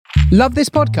Love this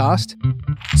podcast?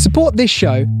 Support this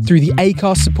show through the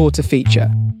Acast supporter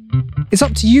feature. It's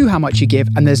up to you how much you give,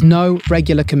 and there's no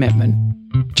regular commitment.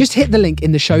 Just hit the link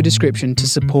in the show description to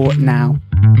support now.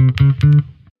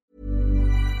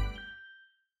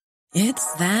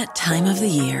 It's that time of the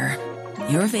year.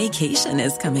 Your vacation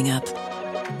is coming up.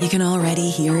 You can already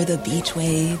hear the beach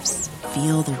waves,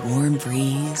 feel the warm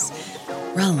breeze,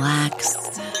 relax,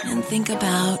 and think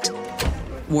about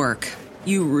work.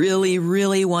 You really,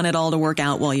 really want it all to work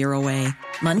out while you're away.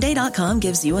 Monday.com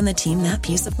gives you and the team that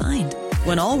peace of mind.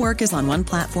 When all work is on one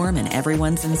platform and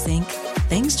everyone's in sync,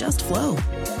 things just flow.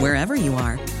 Wherever you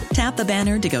are, tap the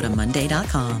banner to go to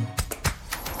Monday.com.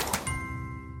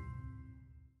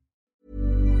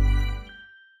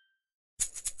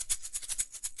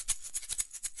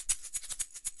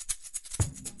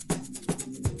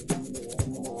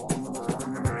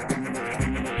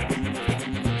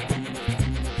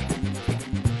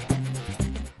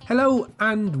 Hello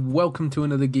and welcome to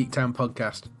another Geektown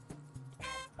podcast.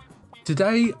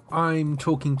 Today I'm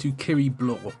talking to Kiri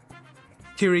Blore.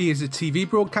 Kiri is a TV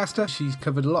broadcaster. She's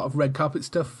covered a lot of red carpet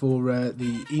stuff for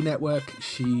the E! Network.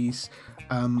 She's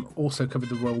also covered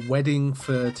the royal wedding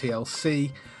for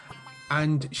TLC.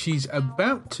 And she's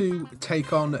about to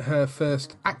take on her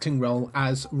first acting role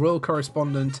as royal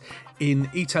correspondent in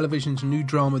E!Television's new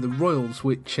drama The Royals,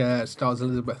 which stars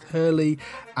Elizabeth Hurley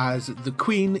as the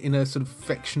Queen in a sort of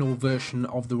fictional version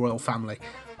of the royal family.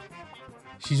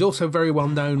 She's also very well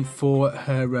known for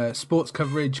her sports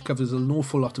coverage, covers an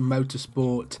awful lot of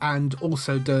motorsport, and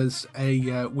also does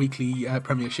a weekly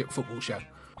Premiership football show.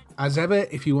 As ever,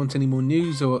 if you want any more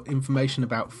news or information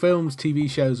about films, TV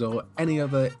shows, or any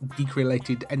other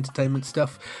geek-related entertainment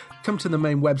stuff, come to the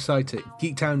main website at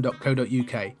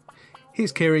geektown.co.uk.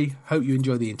 Here's Kiri. Hope you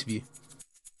enjoy the interview.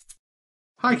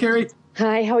 Hi, Kiri.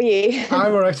 Hi, how are you?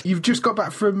 I'm alright. You've just got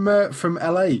back from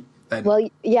LA, then? Well,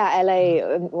 yeah,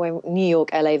 LA, New York,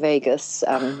 LA, Vegas.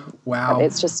 Wow.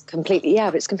 It's just completely,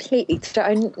 it's completely,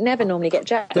 I never normally get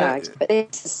jet lagged, but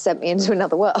this has sent me into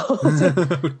another world.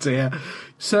 Oh dear.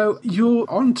 So you're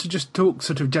on to just talk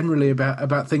sort of generally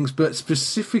about things, but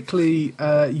specifically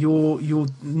your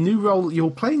new role,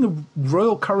 you're playing a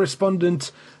royal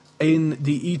correspondent in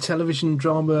the E!Television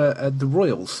drama The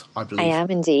Royals, I believe. I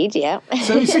am indeed, yeah.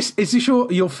 So is this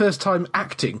your first time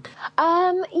acting?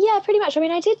 Yeah, pretty much. I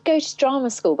mean, I did go to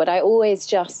drama school, but I always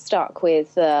just stuck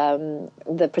with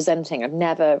the presenting. I've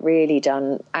never really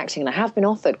done acting, and I have been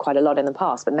offered quite a lot in the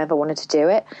past, but never wanted to do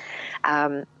it.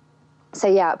 So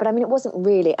yeah, but I mean, it wasn't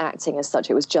really acting as such.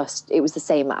 It was the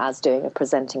same as doing a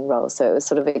presenting role. So it was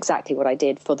sort of exactly what I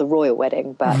did for the royal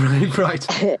wedding, but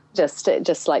right. just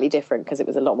slightly different because it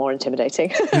was a lot more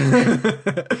intimidating.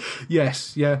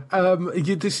 Yes, yeah.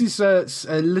 This is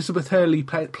Elizabeth Hurley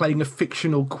playing a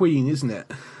fictional queen, isn't it?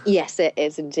 Yes, it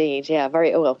is indeed. Yeah,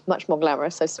 much more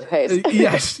glamorous, I suppose.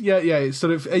 Yes, yeah. It's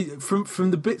sort of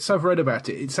from the bits I've read about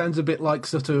it, it sounds a bit like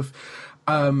sort of.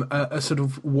 A sort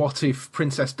of what if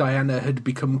Princess Diana had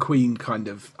become queen kind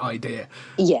of idea.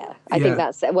 Yeah, I think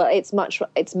that's it's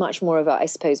much more of a, I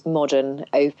suppose, modern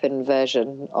open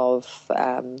version of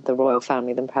the royal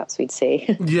family than perhaps we'd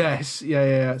see. Yes,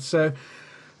 yeah. So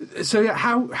yeah,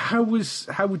 how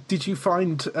did you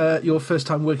find your first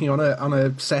time working on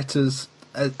a set as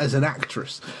an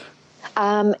actress?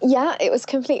 Yeah, it was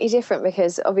completely different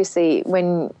because obviously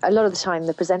when a lot of the time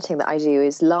the presenting that I do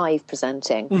is live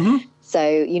presenting. Mm-hmm.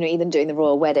 So, even doing the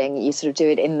royal wedding, you sort of do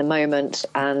it in the moment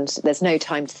and there's no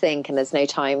time to think and there's no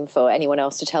time for anyone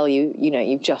else to tell you,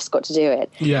 you've just got to do it.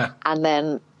 Yeah. And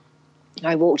then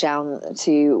I walked down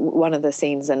to one of the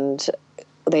scenes and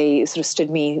they sort of stood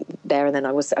me there and then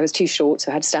I was too short,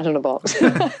 so I had to stand on a box.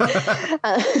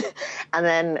 And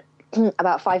then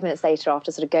about 5 minutes later,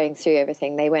 after sort of going through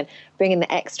everything, they went, bring in the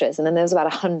extras. And then there was about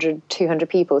 100, 200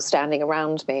 people standing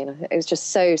around me. And it was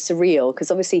just so surreal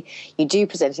because obviously you do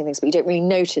presenting things, but you don't really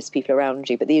notice people around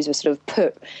you. But these were sort of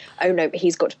put, oh no,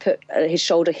 he's got to put his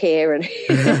shoulder here. And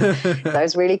so I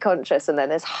was really conscious. And then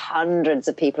there's hundreds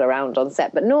of people around on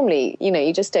set. But normally,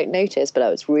 you just don't notice. But I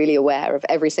was really aware of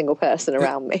every single person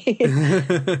around me.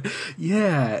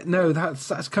 Yeah, no,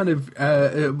 that's kind of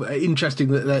interesting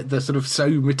that they're sort of so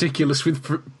meticulous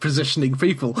with positioning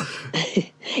people.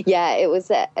 Yeah, it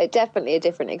was definitely a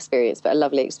different experience, but a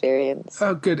lovely experience.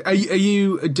 Oh, good. Are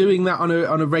you doing that on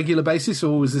a regular basis,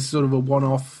 or was this sort of a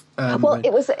one-off?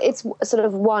 It's sort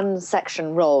of one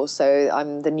section role, so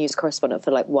I'm the news correspondent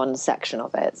for like one section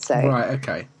of it. So right,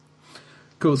 okay.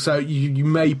 Cool. So you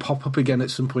may pop up again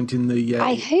at some point in the.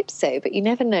 I hope so, but you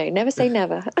never know. Never say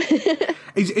never.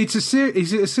 Is it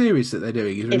a series that they're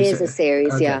doing? It is a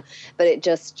series, okay. yeah. But it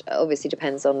just obviously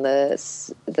depends on the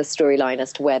storyline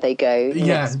as to where they go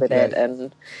next with it,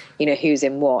 and who's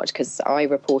in what. Because I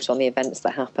report on the events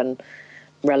that happen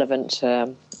relevant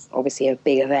to obviously a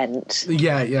big event.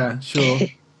 Yeah, sure.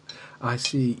 I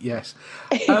see. Yes,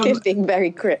 being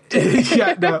very cryptic.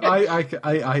 yeah, no,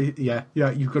 yeah.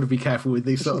 You've got to be careful with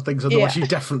these sort of things, otherwise you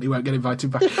definitely won't get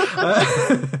invited back.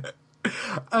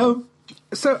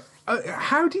 So,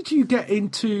 how did you get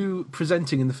into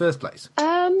presenting in the first place?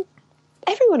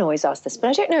 Everyone always asks this, but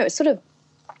I don't know. It's sort of.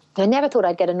 I never thought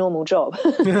I'd get a normal job.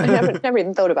 I never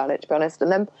even thought about it, to be honest.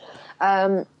 And then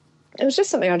it was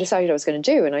just something I decided I was going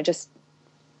to do, and I just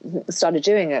started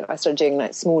doing it. I started doing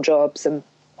like small jobs and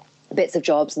bits of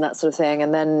jobs and that sort of thing,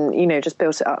 and then just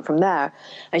built it up from there.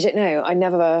 I don't know, I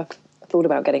never thought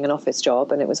about getting an office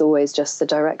job, and it was always just the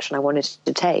direction I wanted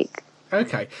to take.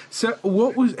 Okay, so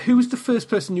who was the first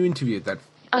person you interviewed then?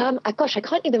 Gosh, I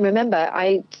can't even remember.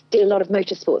 I did a lot of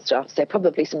motorsport stuff, so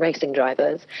probably some racing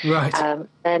drivers. Right.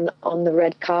 Then on the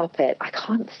red carpet, I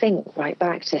can't think right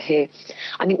back to who.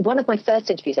 I mean, one of my first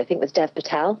interviews, I think, was Dev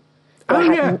Patel.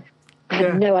 I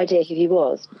had no idea who he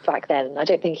was back then. I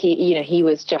don't think he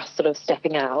was just sort of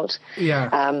stepping out.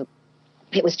 Yeah.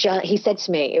 It was just, he said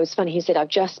to me, it was funny, he said, I've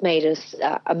just made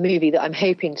a movie that I'm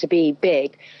hoping to be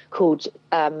big called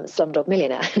Slumdog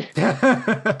Millionaire.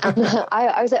 And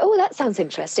I was like, oh, that sounds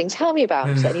interesting. Tell me about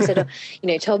it. And he said,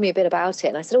 told me a bit about it.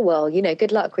 And I said, oh, well,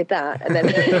 good luck with that. And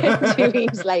then 2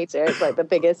 weeks later, it's like the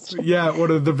biggest. Yeah, one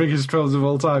of the biggest trolls of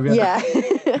all time. Yeah.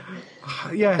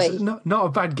 Yes, not a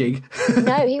bad gig.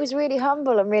 No, he was really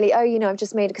humble and really, I've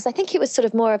just made it, because I think it was sort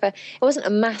of more of it wasn't a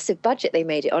massive budget they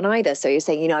made it on either. So you're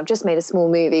saying, I've just made a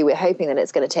small movie, we're hoping that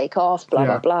it's going to take off, blah,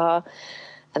 blah, blah.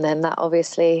 And then that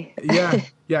obviously... Yeah.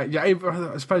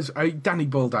 I suppose Danny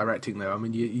Boyle directing, though, I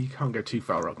mean, you can't go too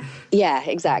far wrong. Yeah,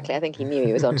 exactly. I think he knew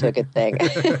he was onto a good thing.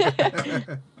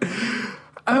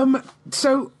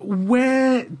 So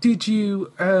where did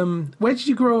you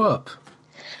grow up?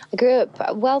 I grew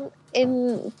up,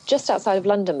 in just outside of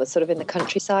London, but sort of in the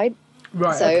countryside.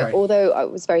 Right. So okay. Although I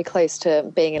was very close to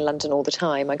being in London all the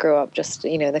time, I grew up just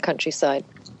in the countryside.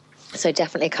 So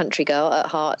definitely a country girl at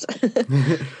heart.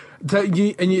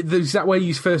 Is that where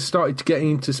you first started to get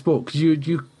into sport? Because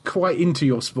you're quite into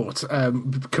your sport,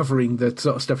 covering the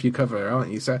sort of stuff you cover,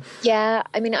 aren't you? So yeah,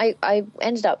 I mean, I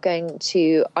ended up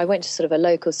I went to sort of a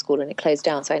local school and it closed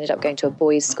down, so I ended up going to a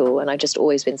boys' school, and I've just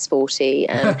always been sporty,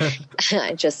 and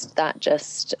that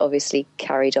just obviously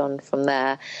carried on from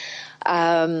there.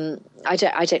 I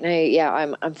don't know.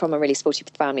 Yeah, I'm from a really sporty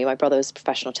family. My brother was a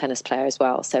professional tennis player as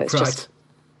well, so it's just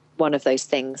one of those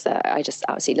things that I just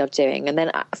absolutely love doing. And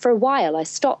then for a while I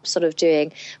stopped sort of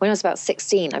doing, when I was about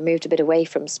 16, I moved a bit away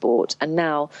from sport, and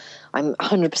now I'm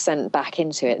 100% back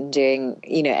into it and doing,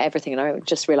 everything. And I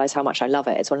just realised how much I love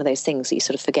it. It's one of those things that you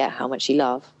sort of forget how much you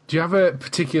love. Do you have a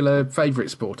particular favourite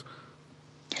sport?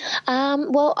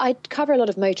 Well, I cover a lot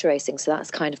of motor racing, so that's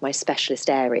kind of my specialist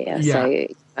area. Yeah. So I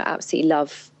absolutely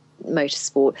love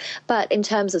motorsport. But in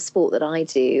terms of sport that I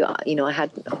do, I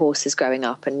had horses growing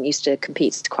up and used to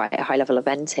compete to quite a high level of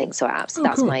eventing. So that's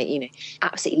cool. My,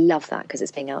 absolutely love that, because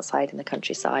it's being outside in the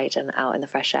countryside and out in the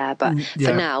fresh air. But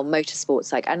for now,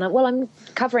 motorsport's I'm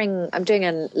doing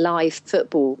a live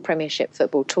Premiership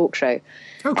football talk show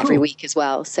every week as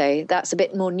well. So that's a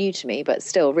bit more new to me, but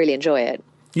still really enjoy it.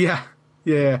 Yeah.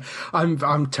 Yeah,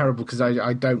 I'm terrible because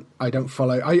I don't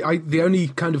follow. The only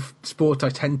kind of sport I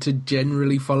tend to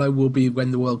generally follow will be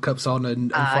when the World Cup's on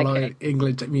and follow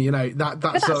England. That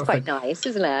but sort of quite thing. Nice,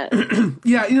 isn't it?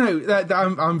 Yeah,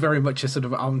 I'm very much a sort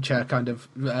of armchair kind of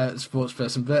sports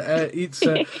person, but it's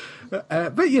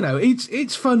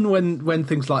it's fun when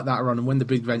things like that are on, and when the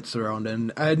big events are on,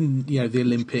 and the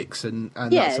Olympics and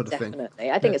that sort of thing. Yeah,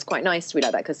 definitely. I think it's quite nice to be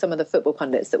like that, because some of the football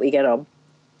pundits that we get on,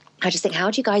 I just think, how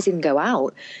do you guys even go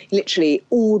out? Literally,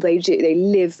 all they do, they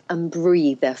live and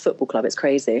breathe their football club. It's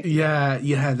crazy. Yeah,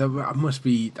 there must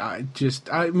be. I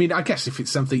guess if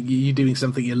it's something you're doing,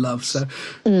 something you love. So,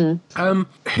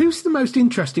 who's the most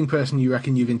interesting person you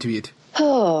reckon you've interviewed?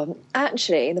 Oh,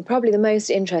 actually, probably the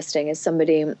most interesting is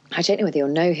somebody, I don't know whether you'll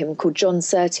know him, called John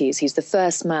Surtees. He's the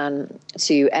first man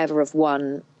to ever have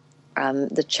won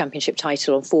the championship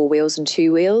title on 4 wheels and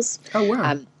 2 wheels. Oh,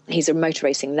 wow. He's a motor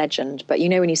racing legend, but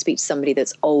when you speak to somebody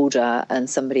that's older and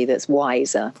somebody that's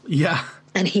wiser. Yeah.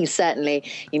 And he's certainly,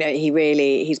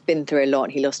 he's been through a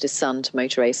lot. He lost his son to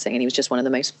motor racing, and he was just one of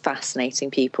the most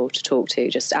fascinating people to talk to,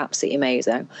 just absolutely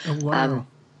amazing. Oh, wow.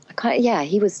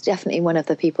 He was definitely one of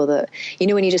the people that,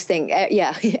 when you just think,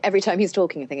 every time he's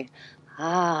talking, you're thinking,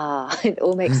 It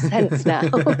all makes sense now.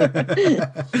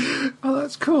 Oh,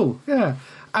 that's cool. Yeah.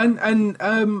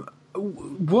 And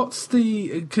what's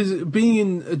because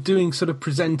doing sort of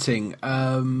presenting,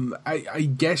 I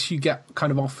guess you get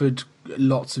kind of offered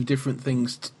lots of different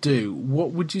things to do.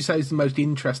 What would you say is the most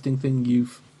interesting thing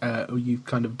you've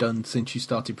kind of done since you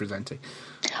started presenting?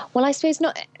 Well, I suppose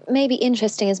not maybe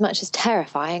interesting as much as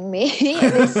terrifying me.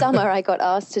 This summer I got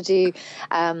asked to do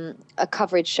a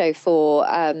coverage show for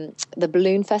the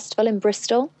Balloon Festival in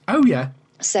Bristol. Oh, yeah.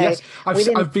 So yes,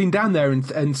 I've been down there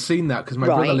and seen that because my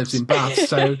brother lives in Bath,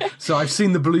 so I've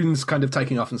seen the balloons kind of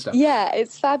taking off and stuff. Yeah,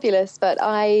 it's fabulous, but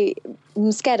I'm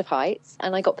scared of heights,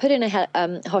 and I got put in a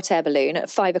hot air balloon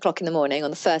at 5 o'clock in the morning. On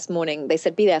the first morning, they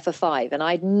said be there for 5, and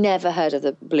I'd never heard of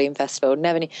the Balloon Festival,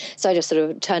 never knew. So I just sort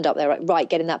of turned up there, right,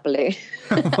 get in that balloon.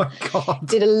 Oh my God.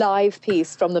 Did a live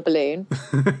piece from the balloon,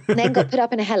 then got put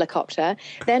up in a helicopter,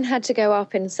 then had to go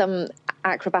up in some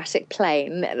acrobatic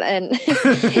plane, and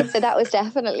so that was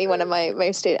definitely one of my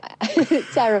most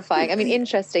terrifying. I mean,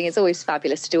 interesting. It's always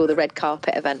fabulous to do all the red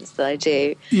carpet events that I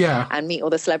do, and meet all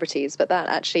the celebrities. But that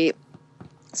actually,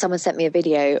 someone sent me a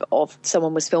video of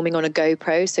someone was filming on a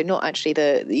GoPro, so not actually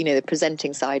the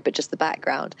presenting side, but just the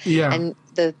background. Yeah. And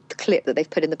the clip that they've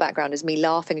put in the background is me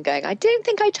laughing and going, "I don't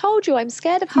think I told you I'm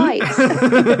scared of heights,"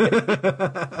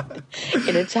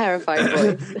 in a terrifying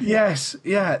voice. Yes,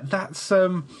 yeah, that's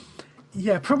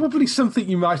yeah, probably something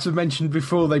you might have mentioned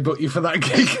before they booked you for that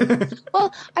gig.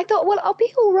 Well, I thought, I'll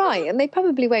be all right. And they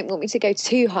probably won't want me to go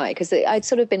too high because I'd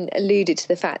sort of been alluded to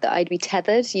the fact that I'd be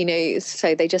tethered,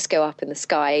 so they just go up in the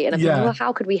sky. And I'm thinking, well,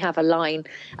 how could we have a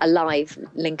live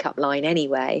link-up line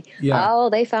anyway? Yeah. Oh,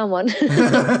 they found one.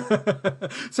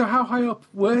 So how high up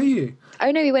were you?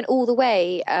 Oh, no, we went all the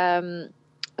way.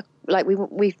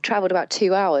 We travelled about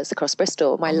 2 hours across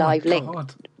Bristol. My live link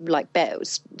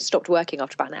stopped working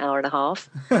after about an hour and a half.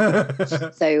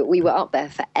 So we were up there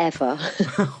forever.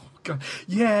 Oh, God.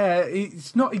 Yeah,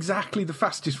 it's not exactly the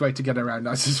fastest way to get around,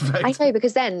 I suspect. I know,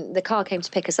 because then the car came to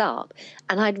pick us up,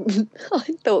 and I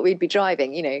thought we'd be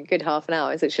driving, a good half an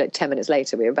hour. It's actually 10 minutes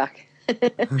later we were back on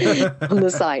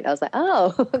the site. I was like,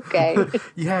 oh, okay.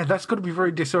 Yeah, that's got to be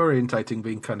very disorientating,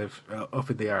 being kind of up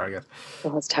in the air, I guess.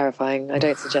 Well, it's terrifying. I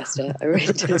don't suggest it. I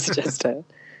really don't suggest it.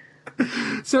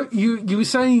 So you were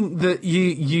saying that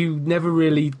you never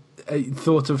really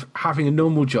thought of having a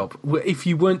normal job. If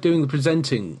you weren't doing the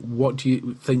presenting, what do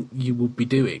you think you would be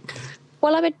doing?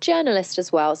 Well, I'm a journalist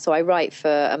as well, so I write for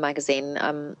a magazine.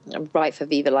 I write for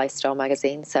Viva Lifestyle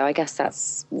magazine, so I guess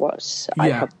that's what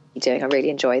I'd probably be doing. I really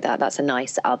enjoy that. That's a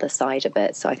nice other side of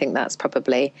it. So I think that's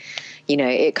probably,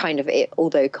 it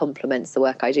although complements the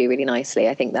work I do really nicely,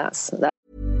 I think that's.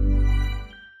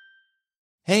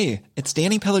 Hey, it's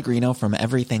Danny Pellegrino from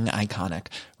Everything Iconic.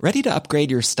 Ready to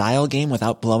upgrade your style game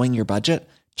without blowing your budget?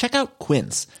 Check out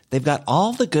Quince. They've got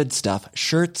all the good stuff,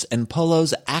 shirts and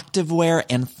polos, activewear,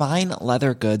 and fine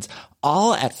leather goods,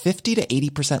 all at 50 to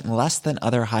 80% less than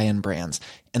other high-end brands.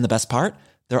 And the best part?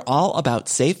 They're all about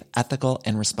safe, ethical,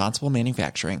 and responsible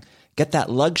manufacturing. Get that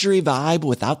luxury vibe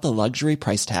without the luxury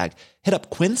price tag. Hit up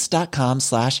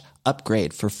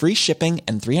quince.com/upgrade for free shipping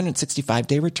and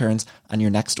 365-day returns on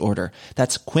your next order.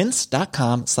 That's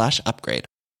quince.com/upgrade.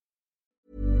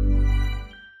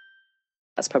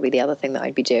 That's probably the other thing that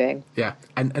I'd be doing. Yeah,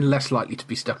 and less likely to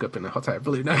be stuck up in a hot air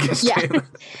balloon, I guess. Yeah,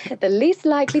 the least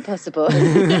likely possible.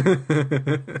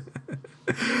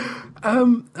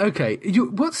 Okay,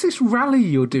 what's this rally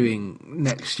you're doing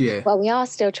next year? Well, we are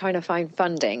still trying to find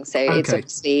funding, so it's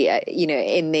obviously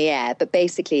in the air. But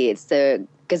basically, it's the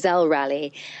Gazelle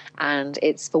Rally, and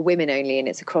it's for women only, and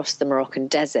it's across the Moroccan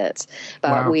desert.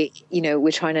 But we're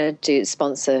trying to get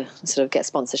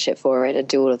sponsorship for it and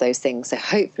do all of those things. So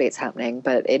hopefully it's happening,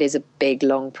 but it is a big,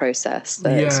 long process.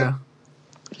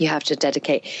 You have to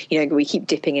dedicate, we keep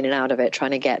dipping in and out of it,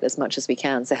 trying to get as much as we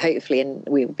can. So hopefully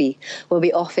we'll be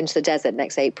off into the desert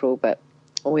next April, but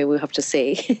we will have to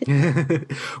see.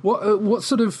 What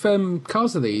sort of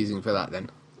cars are they using for that then?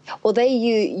 Well,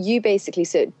 you basically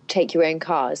sort of take your own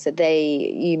cars. So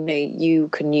you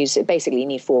can use it. Basically, you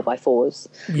need 4x4s.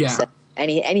 Yeah. So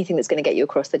anything that's going to get you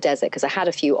across the desert. Because I had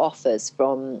a few offers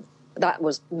from. That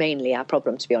was mainly our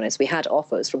problem, to be honest. We had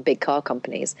offers from big car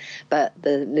companies, but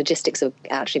the logistics of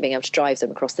actually being able to drive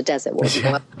them across the desert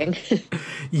wasn't working.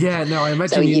 Yeah, no, I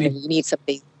imagine so you need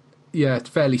something. Yeah, it's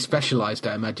fairly specialised,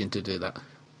 I imagine, to do that.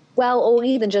 Well, or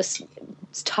even just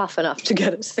was tough enough to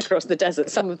get us across the desert.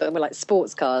 Some of them were like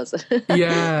sports cars.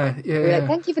 Yeah. We were like,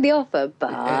 thank you for the offer,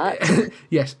 but...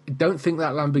 Yes, don't think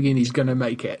that Lamborghini's going to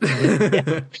make it.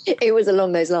 It was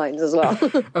along those lines as well.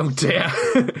 Oh, dear.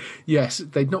 Yes,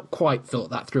 they'd not quite thought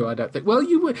that through, I don't think. Well,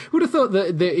 you would have thought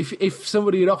that if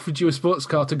somebody had offered you a sports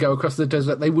car to go across the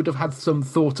desert, they would have had some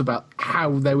thought about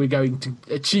how they were going to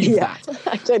achieve that.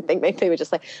 I don't think they were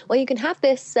just like, well, you can have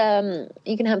this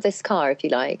car if you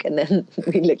like. And then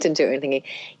we looked into it and thinking,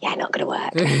 yeah, not going to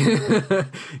work.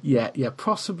 Yeah,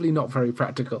 possibly not very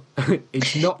practical.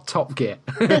 It's not Top Gear.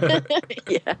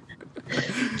 Yeah.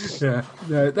 Yeah,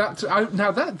 no,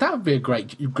 that would be a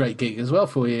great gig as well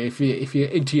for you if you're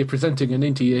into your presenting and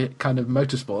into your kind of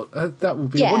motorsport. That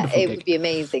would be a wonderful gig. Yeah, it would be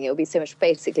amazing. It would be so much.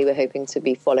 Basically, we're hoping to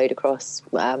be followed across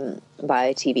by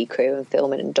a TV crew and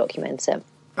film it and document it.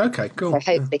 Okay, cool. So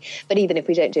hopefully, but even if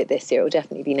we don't do it this year, it will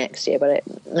definitely be next year. But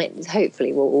it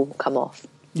hopefully will all come off.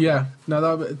 Yeah,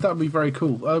 no, that would be very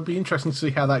cool. It would be interesting to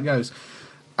see how that goes.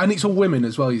 And it's all women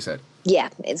as well, you said? Yeah,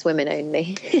 it's women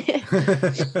only.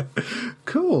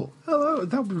 Cool. Oh,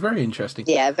 that would be very interesting.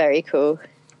 Yeah, very cool.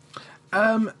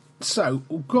 So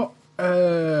we've got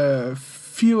a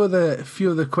few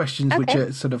other questions which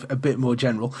are sort of a bit more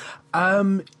general.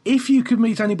 If you could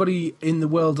meet anybody in the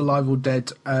world, alive or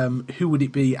dead, who would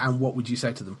it be and what would you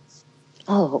say to them?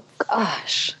 Oh,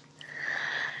 gosh.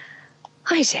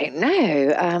 I don't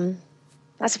know.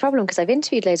 That's a problem because I've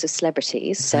interviewed loads of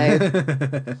celebrities,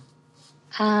 so...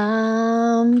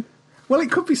 Well,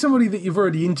 it could be somebody that you've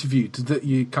already interviewed that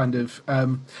you kind of...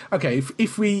 okay,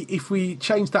 if we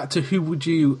change that to who would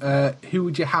you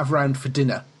have round for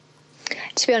dinner?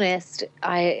 To be honest,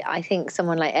 I think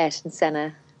someone like Ayrton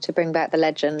Senna to bring back the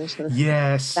legend.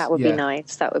 Yes, that would be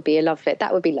nice. That would be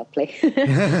lovely.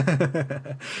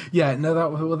 Yeah,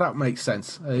 no, that makes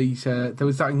sense. There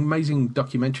was that amazing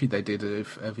documentary they did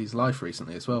of his life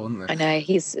recently as well, wasn't there? I know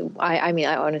I mean,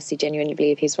 I honestly, genuinely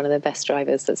believe he's one of the best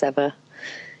drivers that's ever,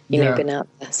 been out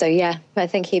there. So yeah, I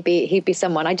think he'd be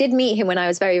someone. I did meet him when I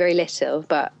was very, very little,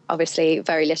 but obviously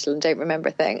very little and don't remember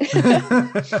a thing.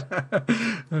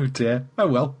 Oh dear. Oh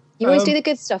well. You always do the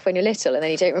good stuff when you're little and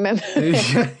then you don't remember.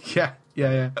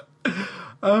 Yeah.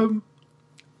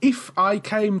 If I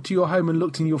came to your home and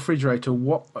looked in your refrigerator,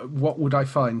 what would I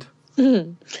find?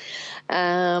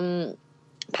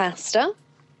 Pasta.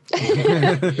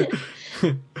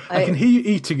 I can hear you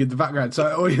eating in the background,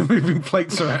 or you're moving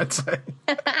plates around. So.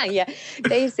 Yeah,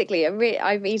 basically,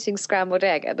 I'm eating scrambled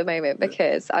egg at the moment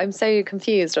because I'm so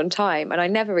confused on time, and I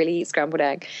never really eat scrambled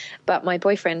egg. But my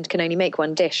boyfriend can only make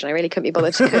one dish, and I really couldn't be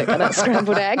bothered to cook, and that's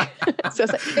scrambled egg. So I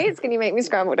was like, please, can you make me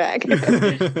scrambled egg?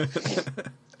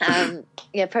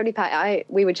 Yeah, probably.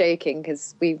 We were joking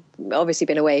because we've obviously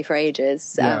been away for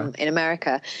ages in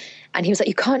America. And he was like,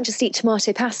 you can't just eat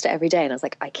tomato pasta every day. And I was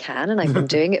like, I can, and I've been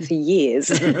doing it for years.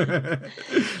 Look,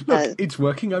 it's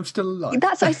working. I'm still alive.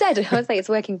 That's what I said. I was like, it's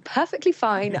working perfectly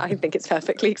fine. I think it's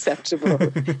perfectly acceptable.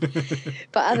 But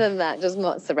other than that, just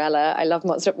mozzarella. I love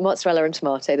mozzarella and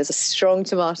tomato. There's a strong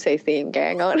tomato theme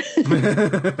going on.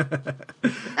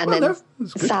 And then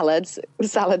salads,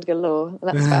 salad galore.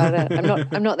 That's about it.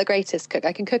 I'm not the greatest cook.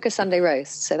 I can cook a Sunday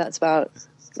roast, so that's about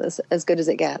as good as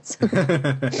it gets.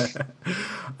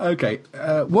 Okay.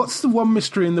 What's the one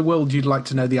mystery in the world you'd like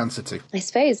to know the answer to? I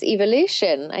suppose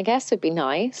evolution, I guess, would be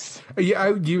nice.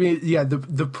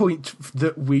 The point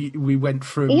that we went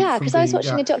through. Yeah, because I was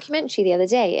watching a documentary the other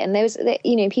day, and there was,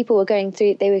 people were going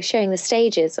through, they were showing the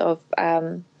stages of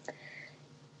the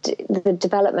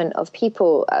development of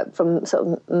people from sort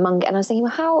of monkey, and I was thinking,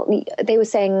 well, how they were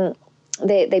saying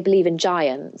they believe in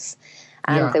giants.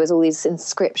 And there was all these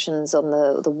inscriptions on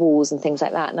the walls and things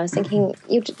like that. And I was thinking,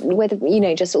 whether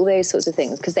just all those sorts of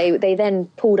things, because they then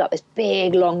pulled up this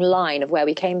big, long line of where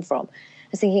we came from. I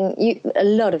was thinking, a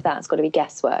lot of that's got to be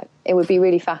guesswork. It would be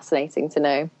really fascinating to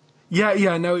know.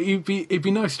 Yeah, no, it'd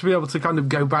be nice to be able to kind of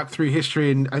go back through history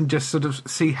and just sort of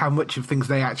see how much of things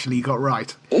they actually got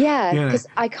right. Yeah, because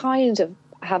I kind of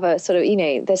have a sort of,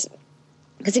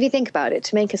 because if you think about it,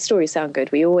 to make a story sound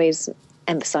good, we always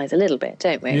emphasise a little bit,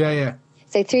 don't we? Yeah.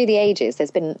 So through the ages, there's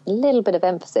been a little bit of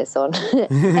emphasis on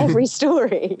every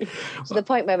story to the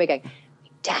point where we're going, we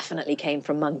definitely came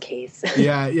from monkeys.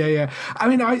 Yeah. I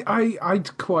mean,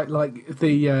 I'd quite like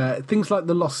the things like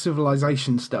the lost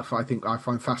civilization stuff. I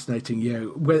find fascinating.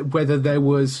 Whether there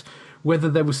was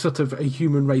sort of a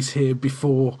human race here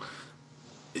before.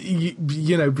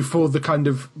 Before the kind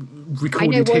of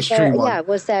recorded history one. Yeah,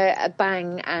 was there a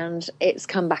bang and it's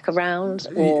come back around?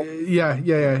 Or... Yeah.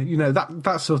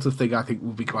 That sort of thing I think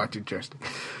would be quite interesting.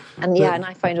 And and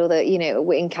I find all the,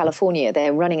 in California,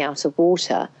 they're running out of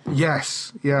water.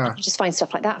 Yes, yeah. I just find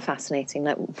stuff like that fascinating.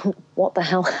 Like, what the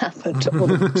hell happened to all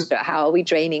the water? How are we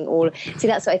draining all? See,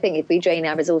 that's what I think. If we drain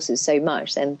our resources so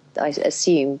much, then I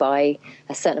assume by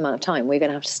a certain amount of time, we're going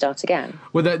to have to start again.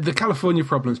 Well, the California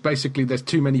problem is basically there's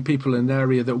too many people in an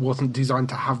area that wasn't designed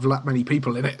to have that many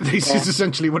people in it. This is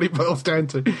essentially what it boils down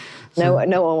to. So,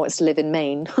 no one wants to live in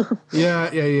Maine.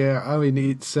 Yeah. I mean,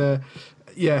 it's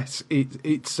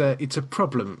it's a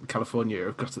problem California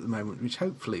have got at the moment, which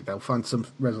hopefully they'll find some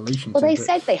resolution to. Well,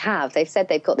 said they have. They've said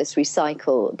they've got this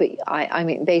recycle, but I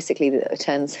mean, basically it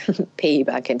turns pee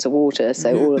back into water.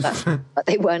 So all of that, but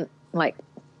they weren't like.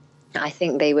 I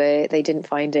think they didn't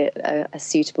find it a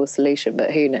suitable solution,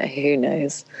 but who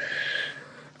knows?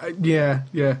 Yeah.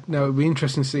 No, it'd be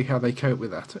interesting to see how they cope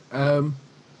with that.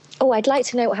 I'd like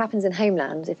to know what happens in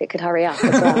Homeland if it could hurry up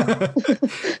as well.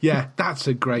 Yeah, that's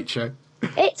a great show.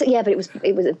 But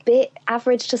it was a bit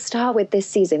average to start with this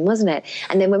season, wasn't it?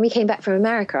 And then when we came back from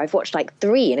America, I've watched like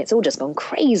 3, and it's all just gone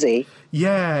crazy.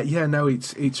 Yeah, no,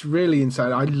 it's really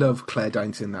insane. I love Claire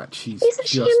Danes in that. Isn't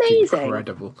she amazing?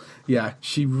 Incredible. Yeah,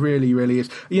 she really, really is.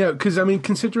 Because I mean,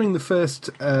 considering the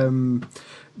first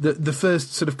the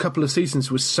first sort of couple of seasons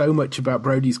was so much about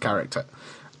Brody's character,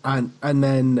 and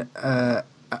then.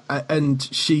 And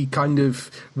she kind of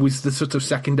was the sort of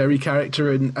secondary character,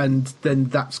 and then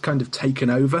that's kind of taken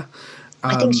over.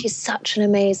 I think she's such an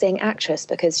amazing actress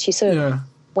because she sort of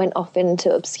went off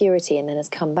into obscurity and then has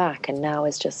come back and now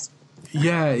is just...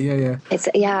 Yeah.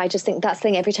 I just think that's the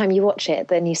thing. Every time you watch it,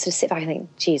 then you sort of sit back and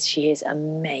think, geez, she is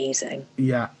amazing.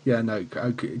 Yeah, no,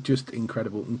 just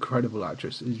incredible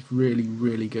actress. It's really,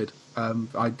 really good.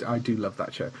 I do love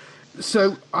that show.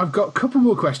 So I've got a couple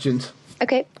more questions.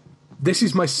 Okay. This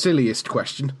is my silliest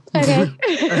question.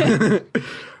 Okay.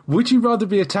 Would you rather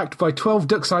be attacked by 12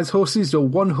 duck-sized horses or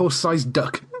 1 horse-sized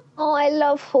duck? Oh, I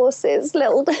love horses,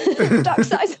 little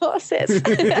duck-sized horses.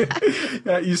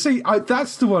 You see,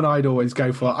 that's the one I'd always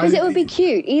go for. Because it would be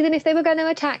cute. Even if they were going to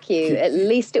attack you, at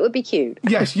least it would be cute.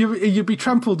 Yes, you'd be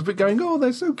trampled, but going, oh,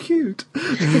 they're so cute.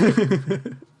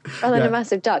 And then a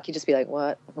massive duck, you'd just be like,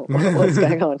 what? What's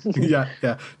going on? Yeah.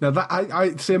 Now, that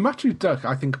I see a massive duck,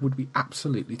 I think, would be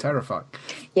absolutely terrifying.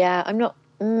 Yeah, I'm not...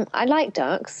 I like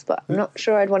ducks, but I'm not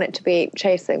sure I'd want it to be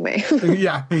chasing me.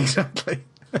 Yeah, exactly.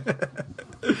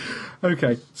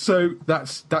 Okay, so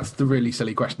that's the really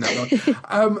silly question.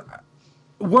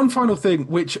 One final thing,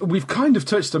 which we've kind of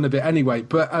touched on a bit anyway,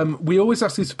 but we always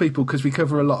ask this to people because we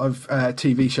cover a lot of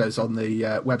TV shows on the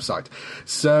website.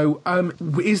 So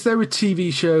is there a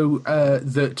TV show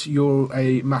that you're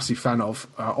a massive fan of?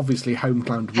 Obviously,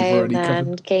 Homeland, we've already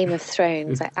covered. Game of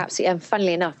Thrones. I absolutely. And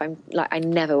funnily enough, I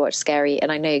never watch scary,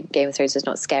 and I know Game of Thrones is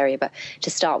not scary, but to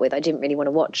start with, I didn't really want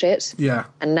to watch it. Yeah.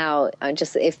 And now,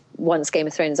 if once Game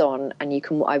of Thrones on, and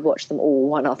I watch them all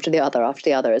one after the other,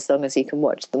 as long as you can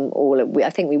watch them all.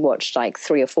 I think we watched like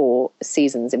 3 or 4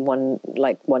 seasons in one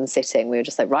sitting. We were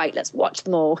just like, right, let's watch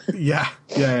them all. Yeah.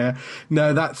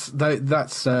 No,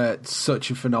 that's such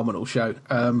a phenomenal show.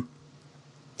 And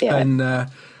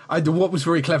what was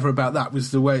very clever about that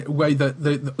was the way that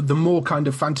the more kind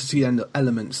of fantasy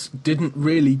elements didn't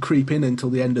really creep in until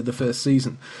the end of the first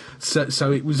season.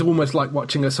 So it was almost like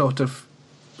watching a sort of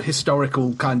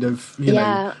historical kind of you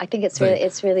know, I think it's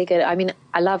really good. I mean,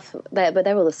 I love but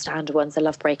they're all the standard ones. I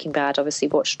love Breaking Bad. Obviously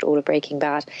watched all of Breaking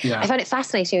Bad. I find it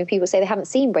fascinating when people say they haven't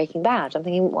seen Breaking Bad. I'm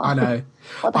thinking, I know,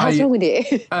 what the hell's wrong with you?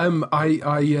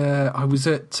 I was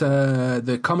at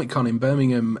the Comic-Con in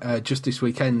Birmingham just this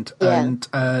weekend, and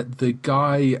the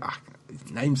guy,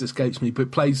 his name escapes me, but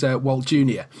plays Walt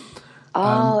Jr.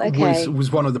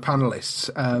 Was one of the panelists.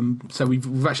 So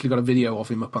we've actually got a video of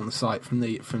him up on the site from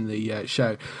the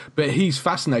show. But he's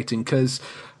fascinating because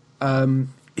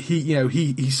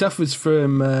he suffers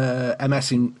from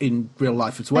MS in real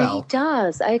life as well. Oh, he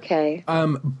does. Okay.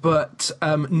 But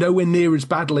nowhere near as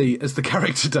badly as the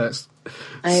character does.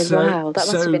 Oh, wow. That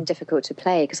must have been difficult to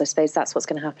play because I suppose that's what's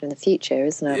going to happen in the future,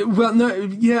 isn't it? Well, no.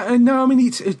 I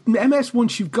mean, MS,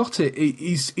 once you've got it,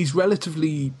 is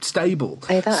relatively stable.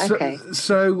 Oh, okay.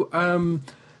 So,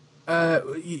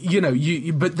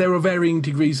 but there are varying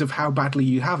degrees of how badly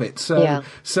you have it.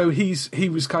 So he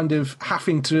was kind of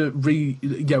having to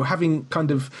having kind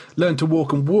of learned to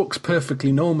walk and walks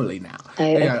perfectly normally now. Oh,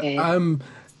 okay.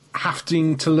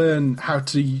 Having to learn how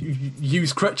to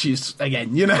use crutches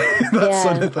again, that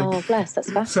sort of thing. Oh, bless,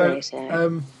 that's fascinating.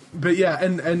 So, but yeah,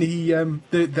 and he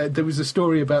there was a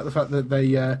story about the fact that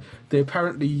they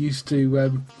apparently used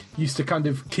to kind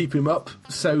of keep him up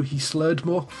so he slurred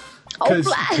more.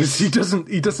 because he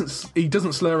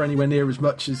doesn't slur anywhere near as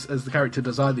much as the character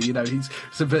does either. You know, he's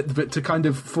but to kind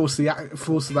of force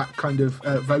that kind of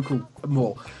vocal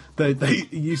more. They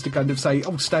used to kind of say,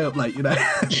 "Oh, stay up late," you know.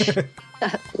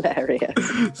 That's hilarious.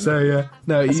 So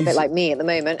no, it's a bit like me at the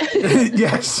moment.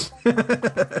 Yes,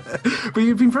 but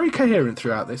you've been very coherent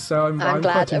throughout this, so I'm glad.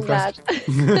 quite impressed.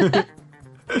 I'm glad.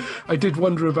 I did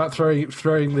wonder about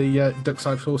throwing the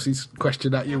duck-sized horses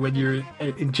question at you when you're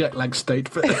in jet lag state,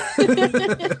 but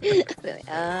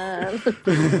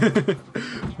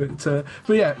but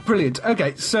yeah, brilliant.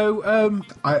 Okay, so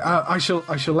I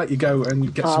shall let you go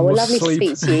and get some more lovely sleep.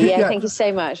 To speak to you. Yeah, thank you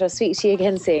so much. I'll speak to you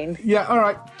again soon. Yeah, all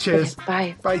right. Cheers.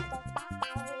 Okay, bye. Bye.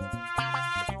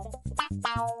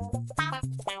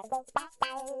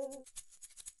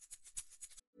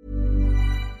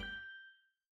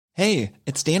 Hey,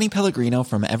 it's Danny Pellegrino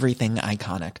from Everything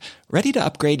Iconic. Ready to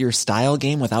upgrade your style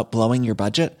game without blowing your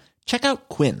budget? Check out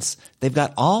Quince. They've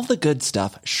got all the good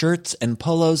stuff, shirts and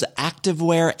polos,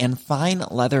 activewear, and fine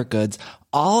leather goods,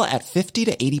 all at 50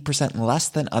 to 80% less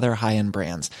than other high-end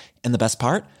brands. And the best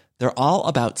part? They're all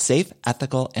about safe,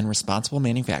 ethical, and responsible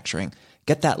manufacturing.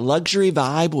 Get that luxury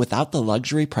vibe without the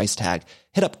luxury price tag.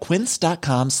 Hit up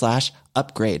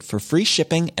quince.com/upgrade for free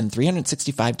shipping and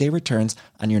 365-day returns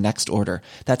on your next order.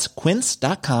 That's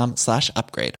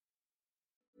quince.com/upgrade.